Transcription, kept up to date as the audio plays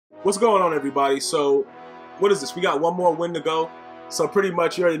What's going on, everybody? So, what is this? We got one more win to go. So pretty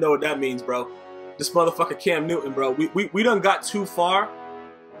much you already know what that means, bro. This motherfucker Cam Newton, bro. We done got too far,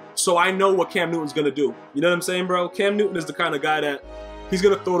 so I know what Cam Newton's gonna do. You know what I'm saying, bro? Cam Newton is the kind of guy that he's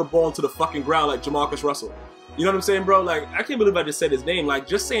gonna throw the ball into the fucking ground like Jamarcus Russell. You know what I'm saying, bro? Like, I can't believe I just said his name. Like,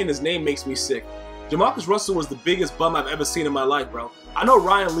 just saying his name makes me sick. Jamarcus Russell was the biggest bum I've ever seen in my life, bro. I know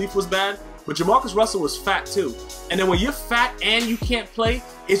Ryan Leaf was bad, but Jamarcus Russell was fat too. And then when you're fat and you can't play,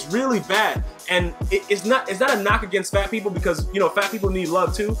 it's really bad. And it's not a knock against fat people, because, you know, fat people need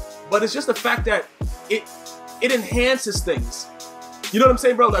love too. But it's just the fact that it enhances things. You know what I'm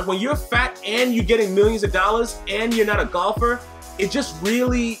saying, bro? Like, when you're fat and you're getting millions of dollars and you're not a golfer, it just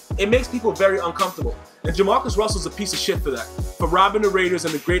really, it makes people very uncomfortable. And Jamarcus Russell's a piece of shit for that. For robbing the Raiders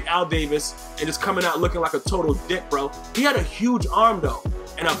and the great Al Davis and just coming out looking like a total dick, bro. He had a huge arm, though,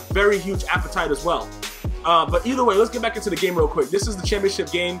 and a very huge appetite as well. But either way, let's get back into the game real quick. This is the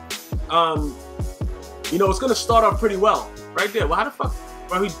championship game. You know, it's going to start off pretty well. Right there. Well, how the fuck?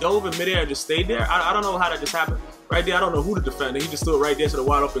 Bro, he dove in midair and just stayed there? I don't know how that just happened. Right there, I don't know who to defend. He just stood right there to the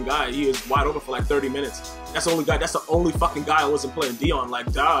wide open guy. He is wide open for like 30 minutes. That's the only guy. That's the only fucking guy I wasn't playing D on.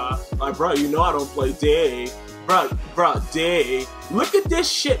 Like, duh. Like, bro, you know I don't play D. Bro, D. Look at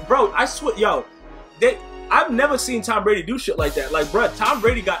this shit, bro. I swear, yo. I've never seen Tom Brady do shit like that. Like, bro, Tom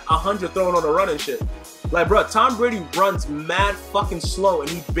Brady got 100 thrown on the run and shit. Like, bro, Tom Brady runs mad fucking slow, and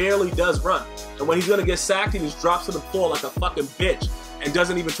he barely does run. And when he's gonna get sacked, he just drops to the floor like a fucking bitch and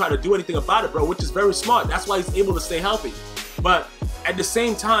doesn't even try to do anything about it, bro, which is very smart. That's why he's able to stay healthy. But at the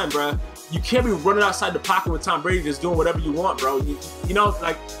same time, bro, you can't be running outside the pocket with Tom Brady just doing whatever you want, bro. You know,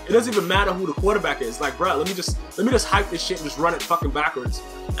 like, it doesn't even matter who the quarterback is. Like, bro, let me just hype this shit and just run it fucking backwards.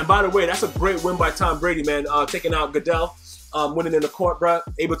 And by the way, that's a great win by Tom Brady, man, taking out Goodell. Winning in the court, bro,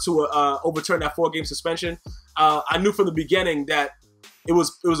 able to overturn that 4-game suspension. I knew from the beginning that it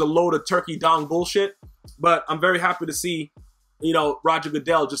was a load of turkey dong bullshit, but I'm very happy to see, you know, Roger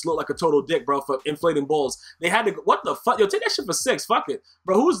Goodell just look like a total dick, bro, for inflating balls. They had to, what the fuck? Yo, take that shit for 6. Fuck it,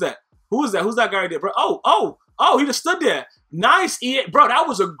 bro. Who's that? Who is that? Who's that guy right there, bro? Oh, he just stood there. Nice, EA, bro. That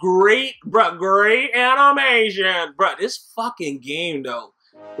was a great animation, bro. This fucking game, though.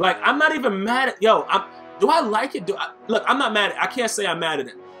 Like, I'm not even mad at, yo. Do I like it? Look, I'm not mad at it. I can't say I'm mad at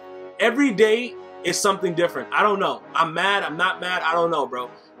it. Every day is something different. I don't know. I'm mad. I'm not mad. I don't know,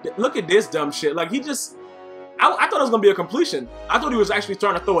 bro. Look at this dumb shit. Like, he just, I thought it was going to be a completion. I thought he was actually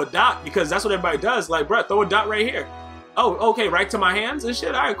trying to throw a dot, because that's what everybody does. Like, bro, throw a dot right here. Oh, okay, right to my hands and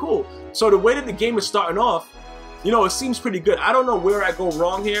shit. All right, cool. So the way that the game is starting off, you know, it seems pretty good. I don't know where I go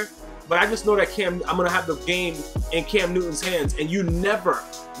wrong here, but I just know that I'm going to have the game in Cam Newton's hands, and you never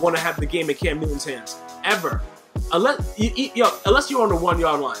want to have the game in Cam Newton's hands. Ever. Unless you're on the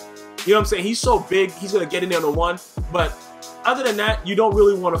 1-yard line. You know what I'm saying? He's so big, he's going to get in there on the 1. But other than that, you don't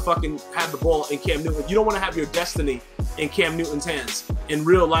really want to fucking have the ball in Cam Newton. You don't want to have your destiny in Cam Newton's hands in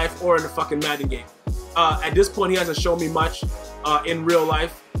real life or in the fucking Madden game. At this point, he hasn't shown me much in real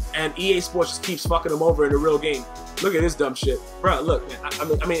life, and EA Sports just keeps fucking him over in the real game. Look at this dumb shit. Bro, look,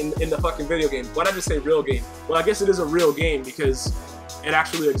 man, I mean, in the fucking video game. Why did I just say real game? Well, I guess it is a real game because it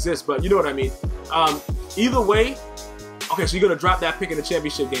actually exists, but you know what I mean. Either way, okay, so you're gonna drop that pick in the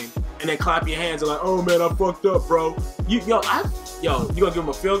championship game and then clap your hands and like, oh man, I fucked up, bro. You gonna give him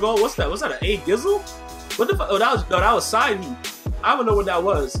a field goal? What's that? Was that an A Gizzle? What the fuck? Oh, that was side heat. I don't know what that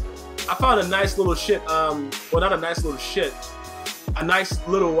was. I found a nice little shit. Well, not a nice little shit. A nice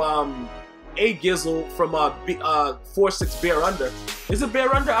little A Gizzle from 4-6 Bear Under. Is it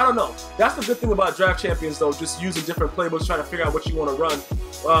Bear Under? I don't know. That's the good thing about Draft Champions, though, just using different playbooks, trying to figure out what you want to run.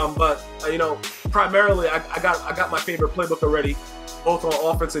 But you know, primarily, I got my favorite playbook already, both on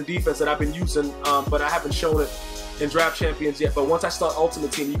offense and defense, that I've been using, but I haven't shown it in Draft Champions yet. But once I start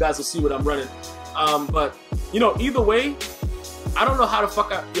Ultimate Team, you guys will see what I'm running. But you know, either way, I don't know how the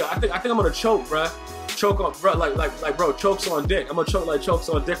fuck I think I'm gonna choke, bruh. Choke on, bro, like, bro, chokes on dick. I'm gonna choke like chokes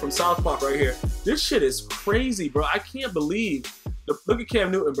on dick from South Park right here. This shit is crazy, bro. I can't believe. Look at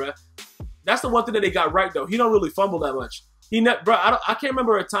Cam Newton, bro. That's the one thing that they got right, though. He don't really fumble that much. Bro, I can't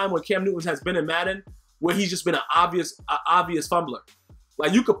remember a time when Cam Newton has been in Madden where he's just been an obvious fumbler.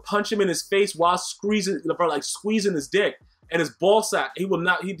 Like, you could punch him in his face while squeezing his dick and his ball sack. He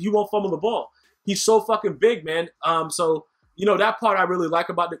won't fumble the ball. He's so fucking big, man. So you know, that part I really like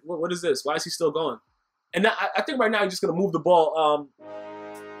about it. What is this? Why is he still going? And I think right now he's just going to move the ball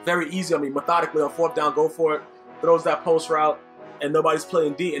very easy on me, methodically on 4th down, go for it, throws that post route, and nobody's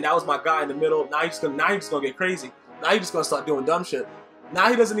playing D. And that was my guy in the middle. Now he's going to get crazy. Now he's just going to start doing dumb shit. Now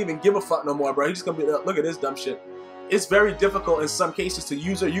he doesn't even give a fuck no more, bro. He's just going to be, look at this dumb shit. It's very difficult in some cases to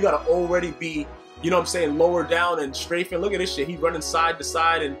use her. You got to already be, you know what I'm saying, lower down and strafing. Look at this shit. He's running side to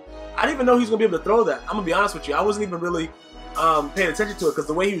side, and I didn't even know he was gonna be able to throw that. I'm gonna be honest with you. I wasn't even really paying attention to it because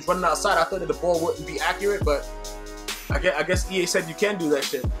the way he was running outside, I thought that the ball wouldn't be accurate. But I guess EA said you can do that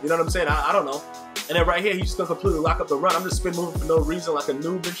shit. You know what I'm saying? I don't know. And then right here, he's just gonna completely lock up the run. I'm just spin moving for no reason, like a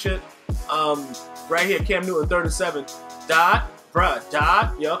noob and shit. Right here, Cam Newton, 3rd and 7. Dot, bruh,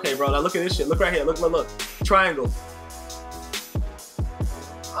 dot. Yeah, okay, bro. Now look at this shit. Look right here. Look, look, look. Triangle.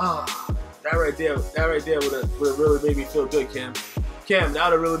 Ah, that right there would have really made me feel good, Cam. Cam, that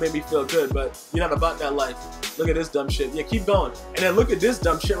would have really made me feel good, but you're not about that life. Look at this dumb shit. Yeah, keep going. And then look at this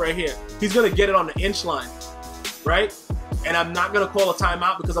dumb shit right here. He's gonna get it on the inch line, right? And I'm not gonna call a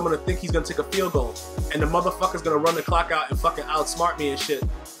timeout because I'm gonna think he's gonna take a field goal. And the motherfucker's gonna run the clock out and fucking outsmart me and shit.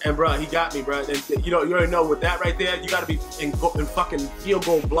 And bruh, he got me, bruh. And you already know with that right there, you gotta be in fucking field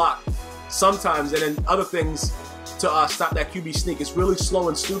goal block sometimes, and then other things to stop that QB sneak. It's really slow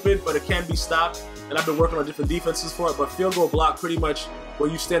and stupid, but it can be stopped. And I've been working on different defenses for it. But field goal block, pretty much where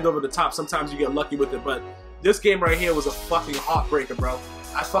you stand over the top. Sometimes you get lucky with it, but this game right here was a fucking heartbreaker, bro.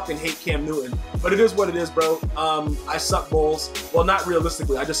 I fucking hate Cam Newton, but it is what it is, bro. I suck balls. Well, not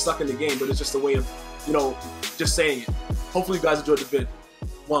realistically. I just suck in the game, but it's just a way of, you know, just saying it. Hopefully you guys enjoyed the vid.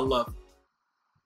 One love.